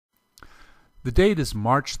The date is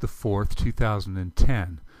March the 4th,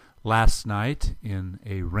 2010. Last night, in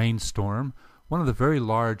a rainstorm, one of the very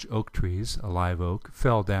large oak trees, a live oak,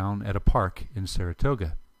 fell down at a park in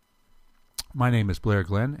Saratoga. My name is Blair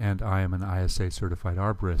Glenn, and I am an ISA certified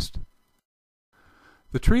arborist.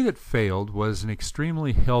 The tree that failed was an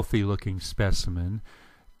extremely healthy-looking specimen,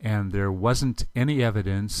 and there wasn't any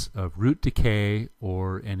evidence of root decay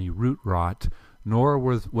or any root rot, nor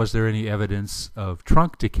was there any evidence of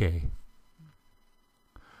trunk decay.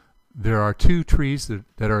 There are two trees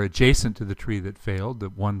that are adjacent to the tree that failed, the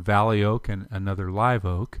one valley oak and another live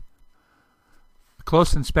oak. A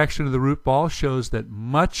close inspection of the root ball shows that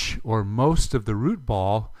much or most of the root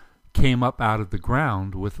ball came up out of the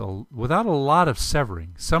ground without a lot of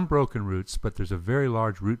severing. Some broken roots, but there's a very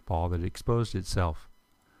large root ball that exposed itself.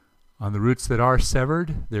 On the roots that are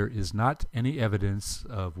severed, there is not any evidence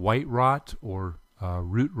of white rot or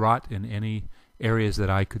root rot in any areas that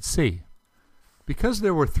I could see. Because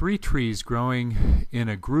there were three trees growing in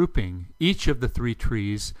a grouping, each of the three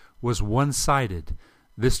trees was one-sided.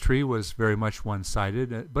 This tree was very much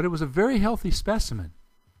one-sided, but it was a very healthy specimen.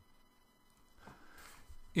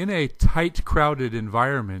 In a tight, crowded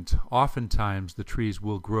environment, oftentimes the trees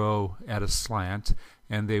will grow at a slant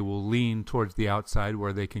and they will lean towards the outside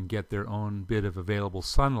where they can get their own bit of available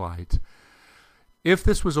sunlight. If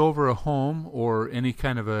this was over a home or any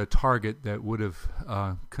kind of a target that would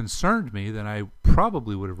have concerned me, then I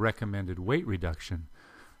probably would have recommended weight reduction.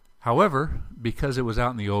 However, because it was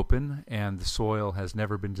out in the open and the soil has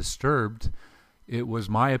never been disturbed, it was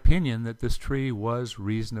my opinion that this tree was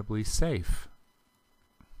reasonably safe.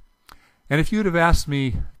 And if you'd have asked me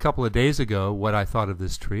a couple of days ago what I thought of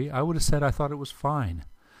this tree, I would have said I thought it was fine.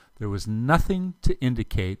 There was nothing to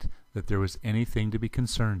indicate that there was anything to be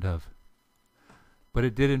concerned of. But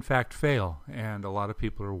it did in fact fail, and a lot of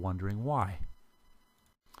people are wondering why.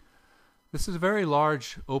 This is a very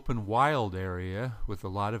large open wild area with a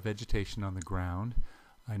lot of vegetation on the ground.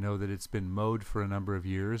 I know that it's been mowed for a number of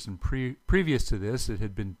years, and previous to this it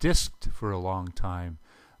had been disked for a long time,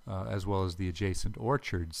 as well as the adjacent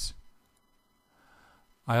orchards.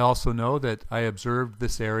 I also know that I observed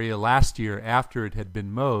this area last year after it had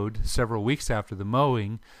been mowed. Several weeks after the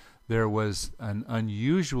mowing, there was an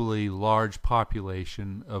unusually large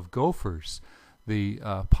population of gophers. The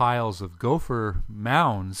piles of gopher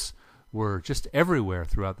mounds were just everywhere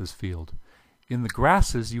throughout this field. In the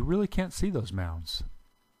grasses, you really can't see those mounds.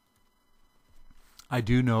 I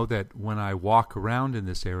do know that when I walk around in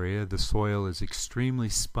this area, the soil is extremely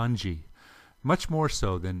spongy, much more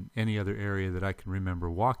so than any other area that I can remember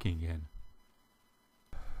walking in.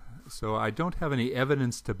 So I don't have any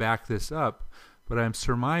evidence to back this up, but I'm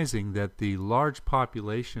surmising that the large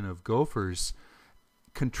population of gophers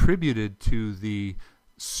contributed to the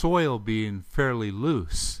soil being fairly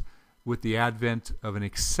loose. With the advent of an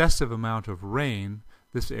excessive amount of rain,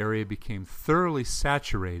 this area became thoroughly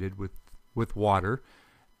saturated with water,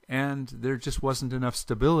 and there just wasn't enough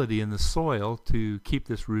stability in the soil to keep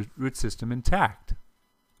this root system intact.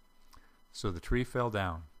 So the tree fell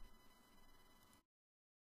down.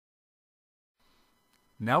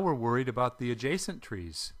 Now we're worried about the adjacent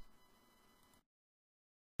trees.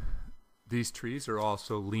 These trees are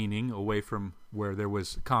also leaning away from where there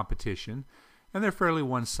was competition, and they're fairly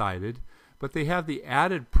one-sided, but they have the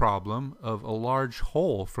added problem of a large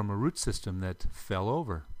hole from a root system that fell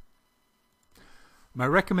over. My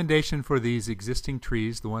recommendation for these existing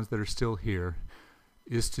trees, the ones that are still here,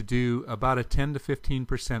 is to do about a 10 to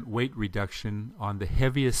 15% weight reduction on the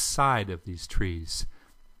heaviest side of these trees.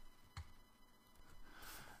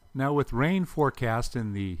 Now, with rain forecast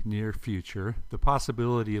in the near future, the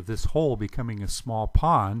possibility of this hole becoming a small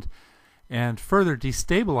pond and further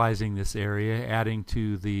destabilizing this area, adding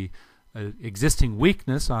to the existing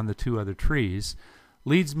weakness on the two other trees,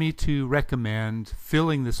 leads me to recommend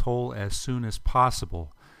filling this hole as soon as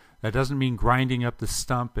possible. That doesn't mean grinding up the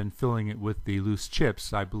stump and filling it with the loose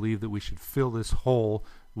chips. I believe that we should fill this hole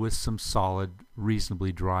with some solid,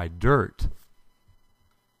 reasonably dry dirt.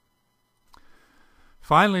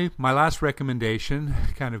 Finally, my last recommendation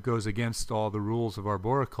kind of goes against all the rules of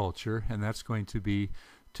arboriculture, and that's going to be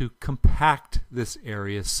to compact this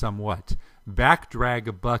area somewhat. Back drag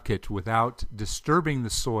a bucket without disturbing the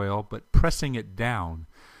soil, but pressing it down.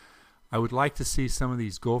 I would like to see some of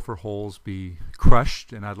these gopher holes be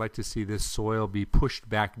crushed, and I'd like to see this soil be pushed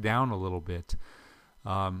back down a little bit.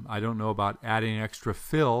 I don't know about adding extra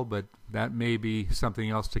fill, but that may be something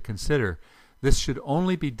else to consider. This should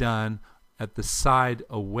only be done at the side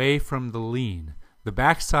away from the lean. The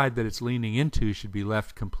back side that it's leaning into should be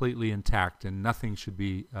left completely intact, and nothing should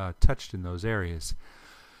be touched in those areas.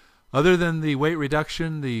 Other than the weight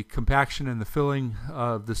reduction, the compaction, and the filling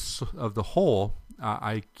of the hole,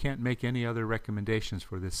 I can't make any other recommendations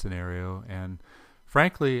for this scenario, and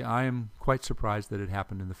frankly, I am quite surprised that it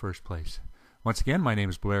happened in the first place. Once again, my name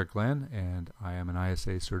is Blair Glenn, and I am an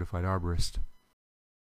ISA certified arborist.